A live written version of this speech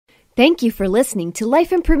Thank you for listening to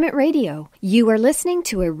Life Improvement Radio. You are listening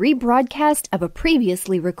to a rebroadcast of a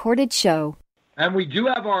previously recorded show. And we do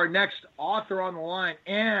have our next author on the line,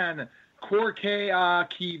 Anne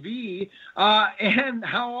Korkeakivi. Anne,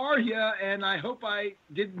 how are you? And I hope I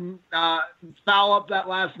didn't foul up that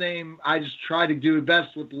last name. I just try to do the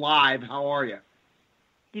best with live. How are you?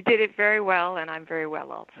 You did it very well, and I'm very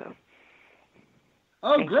well also.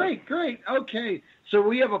 Oh, great. Okay, so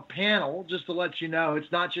we have a panel, just to let you know.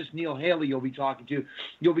 It's not just Neil Haley you'll be talking to.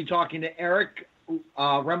 You'll be talking to Eric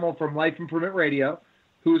Remmel from Life Improvement Radio,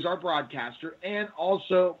 who is our broadcaster, and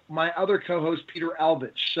also my other co-host, Peter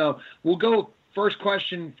Elbich. So we'll go first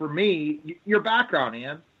question for me, your background,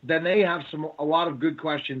 Ann. Then they have a lot of good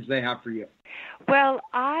questions they have for you. Well,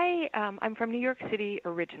 I'm from New York City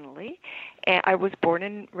originally, and I was born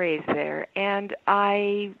and raised there, and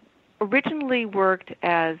I originally worked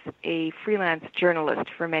as a freelance journalist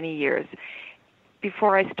for many years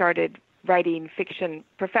before I started writing fiction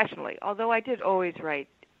professionally, although I did always write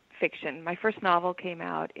fiction. My first novel came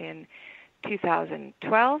out in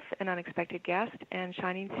 2012, An Unexpected Guest, and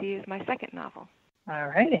Shining Sea is my second novel. All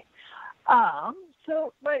righty.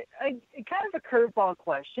 But kind of a curveball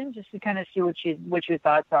question, just to kind of see what your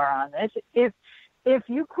thoughts are on this. If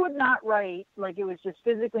you could not write, like it was just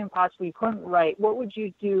physically impossible, you couldn't write, what would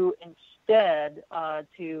you do instead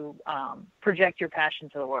to project your passion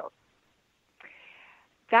to the world?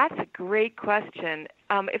 That's a great question.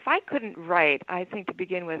 If I couldn't write, I think to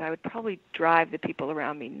begin with, I would probably drive the people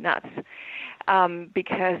around me nuts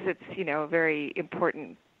because it's, a very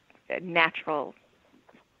important, natural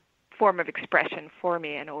form of expression for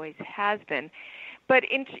me and always has been. But,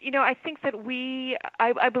 I think that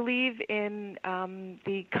I believe in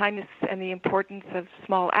the kindness and the importance of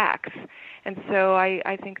small acts. And so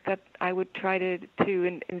I think that I would try to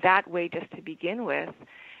in that way, just to begin with,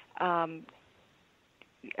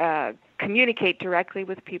 communicate directly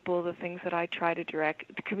with people, the things that I try to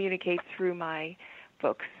communicate through my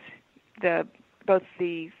books, both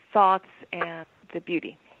the thoughts and the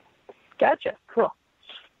beauty. Gotcha. Cool.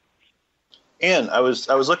 And I was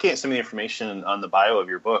looking at some of the information on the bio of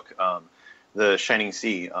your book, The Shining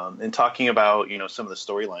Sea, and talking about some of the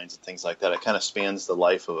storylines and things like that. It kind of spans the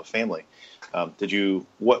life of a family. What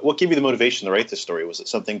gave you the motivation to write this story? Was it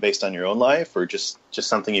something based on your own life, or just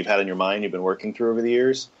something you've had in your mind you've been working through over the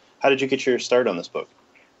years? How did you get your start on this book?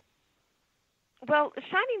 Well,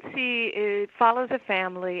 Shining Sea, it follows a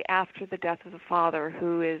family after the death of the father,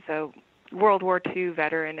 who is a World War II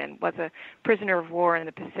veteran and was a prisoner of war in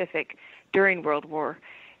the Pacific during World War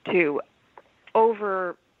II,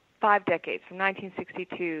 over 5 decades, from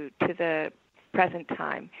 1962 to the present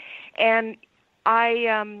time. And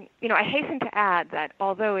I hasten to add that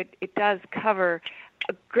although it does cover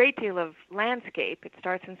a great deal of landscape, it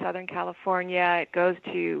starts in Southern California, it goes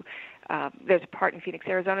to, there's a part in Phoenix,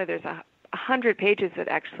 Arizona, there's 100 pages that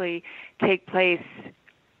actually take place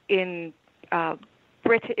in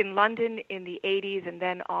in London in the 80s, and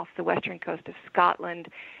then off the western coast of Scotland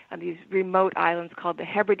on these remote islands called the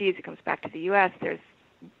Hebrides. It comes back to the U.S. There's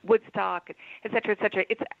Woodstock, et cetera, et cetera.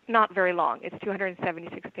 It's not very long. It's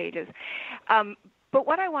 276 pages. But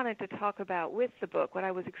what I wanted to talk about with the book, what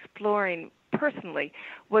I was exploring personally,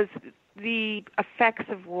 was the effects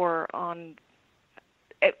of war on,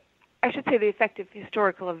 I should say the effect of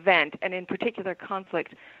historical event, and in particular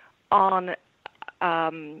conflict on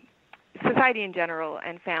society in general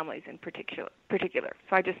and families in particular.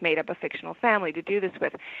 So I just made up a fictional family to do this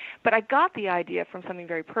with. But I got the idea from something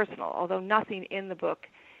very personal, although nothing in the book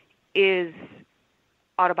is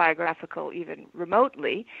autobiographical even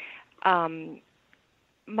remotely.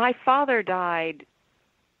 My father died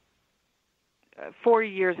 4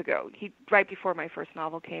 years ago, right before my first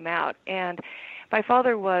novel came out. And my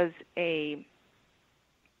father was he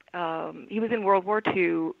was in World War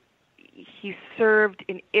II. He served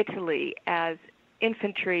in Italy as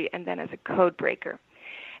infantry and then as a code breaker.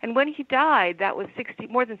 And when he died, that was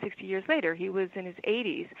more than 60 years later, he was in his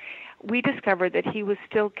 80s, we discovered that he was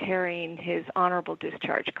still carrying his honorable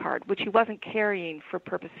discharge card, which he wasn't carrying for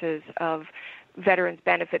purposes of veterans'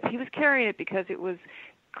 benefits. He was carrying it because it was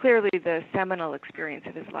clearly the seminal experience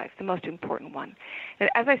of his life, the most important one. And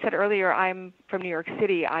as I said earlier, I'm from New York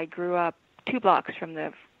City. I grew up 2 blocks from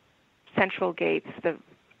the central gates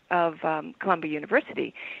of Columbia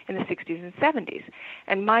University in the 60s and 70s.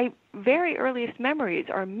 And my very earliest memories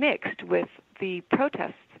are mixed with the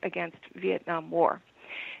protests against Vietnam War.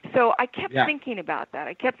 So I kept thinking about that.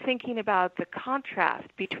 I kept thinking about the contrast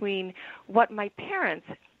between what my parents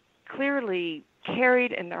clearly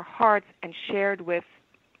carried in their hearts and shared with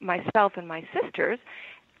myself and my sisters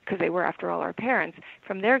because they were, after all, our parents,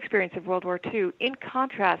 from their experience of World War II, in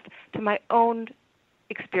contrast to my own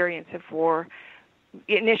experience of war,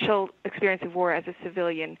 initial experience of war as a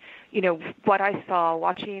civilian. What I saw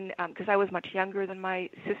watching, because I was much younger than my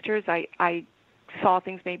sisters, I saw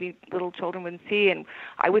things maybe little children wouldn't see, and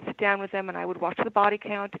I would sit down with them and I would watch the body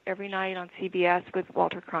count every night on CBS with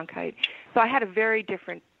Walter Cronkite. So I had a very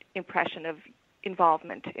different impression of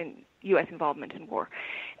U.S. involvement in war.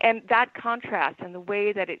 And that contrast and the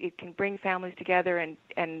way that it can bring families together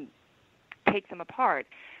and take them apart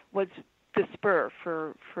was the spur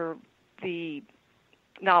for the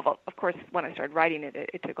novel. Of course, when I started writing it,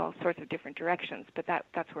 it took all sorts of different directions, but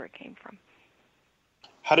that's where it came from.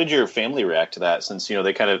 How did your family react to that? Since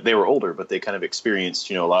they were older, but they kind of experienced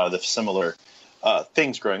a lot of the similar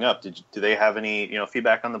things growing up. Do they have any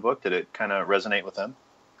feedback on the book? Did it kind of resonate with them?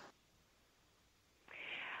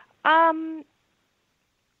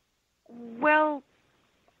 Well,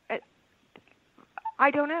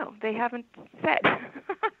 I don't know. They haven't said.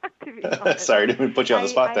 To be honest. Sorry to put you on the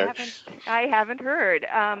spot there. I haven't heard.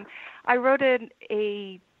 I wrote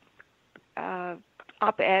a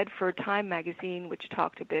op-ed for Time magazine, which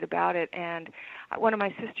talked a bit about it, and one of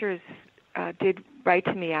my sisters did write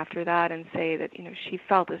to me after that and say that she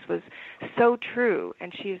felt this was so true,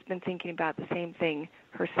 and she has been thinking about the same thing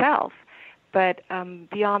herself. But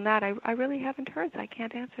beyond that, I really haven't heard. So I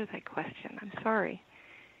can't answer that question. I'm sorry.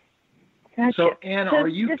 Gotcha. So, Anne, are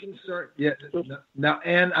you concerned? Yeah. Now,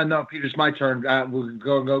 Anne, no, Peter, it's my turn. We'll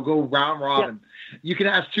go round robin. Yeah. You can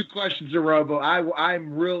ask 2 questions in a row, but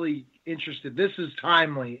I'm really interested. This is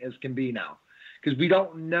timely as can be now, because we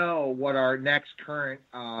don't know what our next current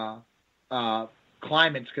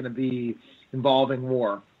climate's going to be involving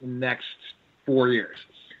war in the next 4 years.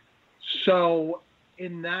 So,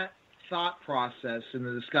 in that thought process, in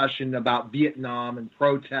the discussion about Vietnam and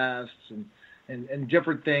protests and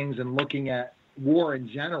different things, and looking at war in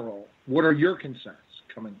general, what are your concerns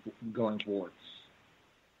going forward?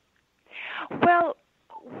 Well,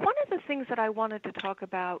 one of the things that I wanted to talk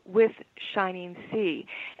about with Shining Sea,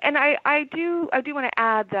 and I do want to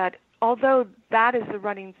add that although that is the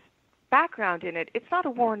running background in it, it's not a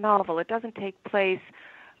war novel. It doesn't take place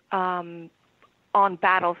on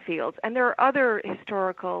battlefields, and there are other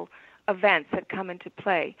historical events that come into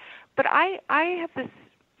play. But I have this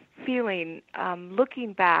feeling,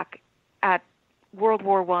 looking back at World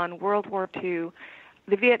War I, World War II,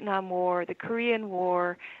 the Vietnam War, the Korean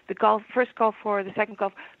War, the first Gulf War, the second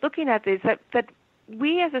Gulf, looking at these, that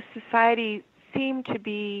we as a society seem to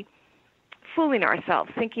be fooling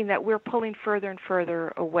ourselves, thinking that we're pulling further and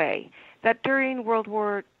further away. That during World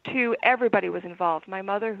War II, everybody was involved. My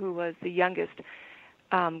mother, who was the youngest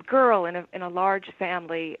girl in a large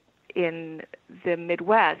family in the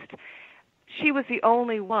Midwest, she was the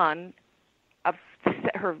only one of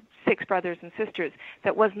her 6 brothers and sisters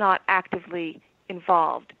that was not actively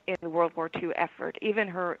involved in the World War II effort. Even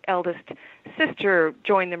her eldest sister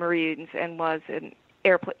joined the Marines and was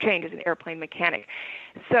trained as an airplane mechanic.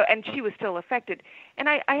 So, and she was still affected. And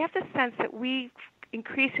I have the sense that we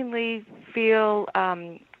increasingly feel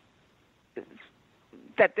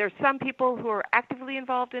that there's some people who are actively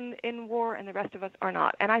involved in war and the rest of us are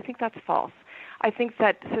not. And I think that's false. I think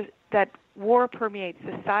that war permeates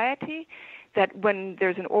society, that when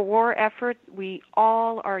there's a war effort, we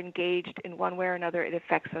all are engaged in one way or another. It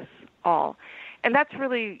affects us all. And that's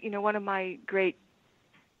really, one of my great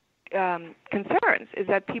concerns, is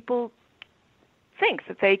that people think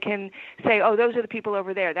that they can say, oh, those are the people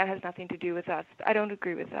over there. That has nothing to do with us. I don't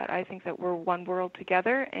agree with that. I think that we're one world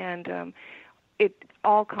together, and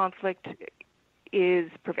all conflict is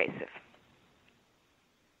pervasive.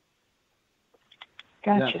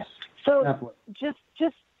 Gotcha. Yes, so definitely.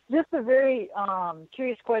 just a very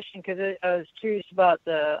curious question, because I was curious about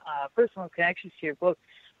the personal connections to your book.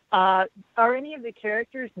 Are any of the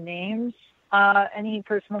characters' names any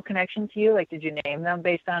personal connection to you? Like, did you name them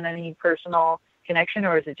based on any personal connection,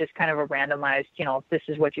 or is it just kind of a randomized, this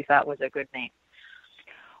is what you thought was a good name?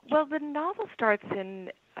 Well, the novel starts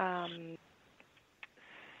in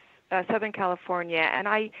Southern California, and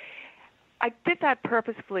I did that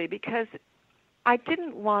purposefully because I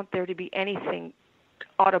didn't want there to be anything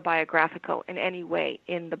autobiographical in any way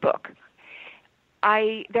in the book.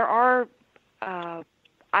 I've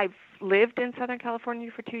lived in Southern California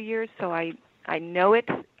for 2 years, so I know it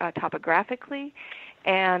topographically,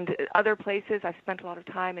 and other places. I've spent a lot of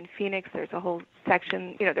time in Phoenix. There's a whole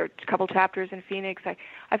section, there are a couple chapters in Phoenix.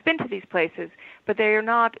 I've been to these places, but they are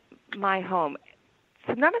not my home.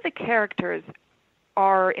 So none of the characters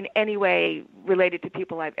are in any way related to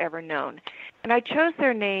people I've ever known. And I chose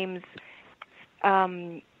their names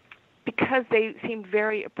because they seemed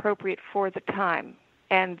very appropriate for the time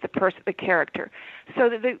and the character. So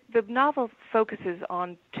the novel focuses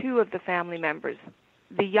on two of the family members,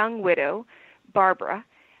 the young widow, Barbara,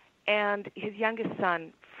 and his youngest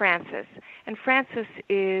son, Francis. And Francis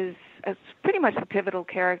is pretty much the pivotal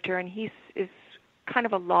character, and he is kind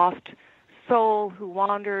of a lost soul who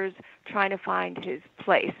wanders trying to find his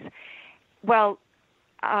place. Well,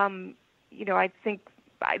 I think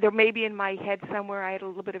there may be in my head somewhere I had a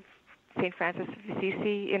little bit of St. Francis of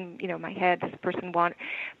Assisi in my head. This person wanted,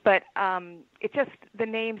 but it just, the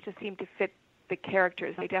names just seemed to fit the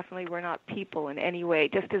characters. They definitely were not people in any way.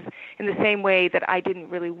 Just as in the same way that I didn't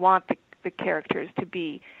really want the characters to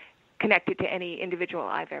be connected to any individual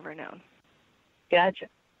I've ever known. Gotcha.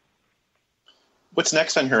 What's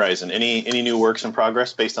next on Horizon? Any new works in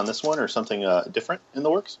progress based on this one, or something different in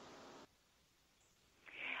the works?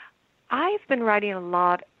 I've been writing a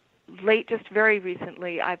lot. Just very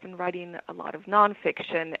recently, I've been writing a lot of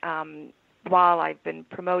nonfiction while I've been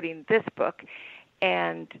promoting this book,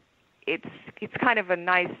 and it's kind of a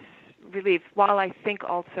nice relief while I think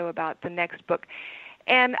also about the next book.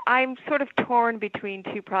 And I'm sort of torn between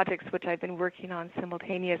two projects which I've been working on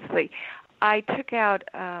simultaneously. I took out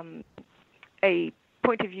a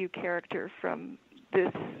point of view character from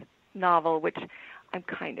this novel, which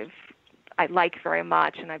I like very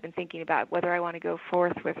much, and I've been thinking about whether I want to go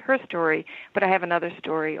forth with her story, but I have another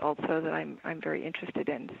story also that I'm very interested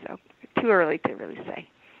in, so too early to really say.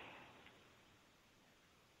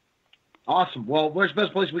 Awesome. Well, where's the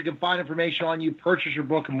best place we can find information on you, purchase your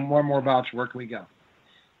book, and learn more about you? Where can we go?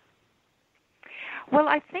 Well,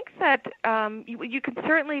 I think that you can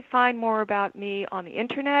certainly find more about me on the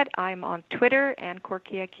Internet. I'm on Twitter and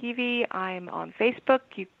Korkeakivi. I'm on Facebook.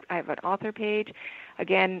 I have an author page,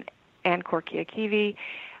 again, and Korkeakivi.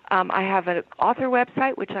 I have an author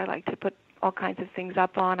website, which I like to put all kinds of things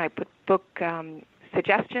up on. I put book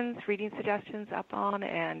reading suggestions up on,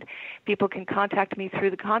 and people can contact me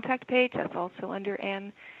through the contact page. That's also under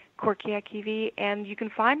Ann Korkeakivi. And you can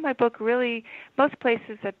find my book really most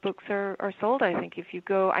places that books are sold. I think if you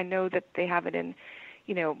go, I know that they have it in,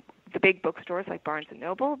 the big bookstores like Barnes &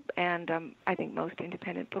 Noble, and I think most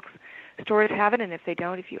independent bookstores have it, and if they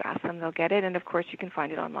don't, if you ask them, they'll get it. And, of course, you can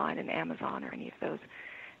find it online in Amazon or any of those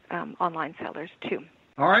online sellers, too.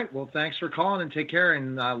 All right. Well, thanks for calling, and take care,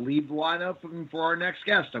 and leave the line open for our next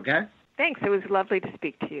guest, okay? Thanks. It was lovely to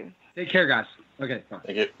speak to you. Take care, guys. Okay. Bye.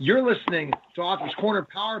 Thank you. You're listening to Author's Corner,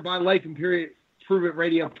 powered by Life Improvement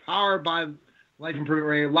Radio,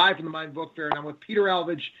 live from the Mind Book Fair, and I'm with Peter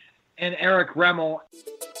Elvidge and Eric Remmel.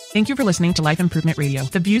 Thank you for listening to Life Improvement Radio.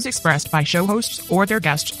 The views expressed by show hosts or their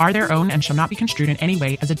guests are their own and shall not be construed in any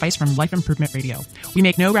way as advice from Life Improvement Radio. We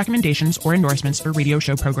make no recommendations or endorsements for radio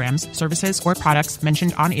show programs, services, or products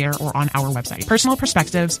mentioned on air or on our website. Personal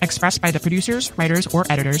perspectives expressed by the producers, writers, or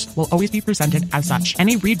editors will always be presented as such.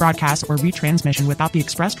 Any rebroadcast or retransmission without the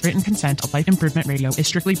expressed written consent of Life Improvement Radio is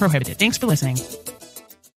strictly prohibited. Thanks for listening.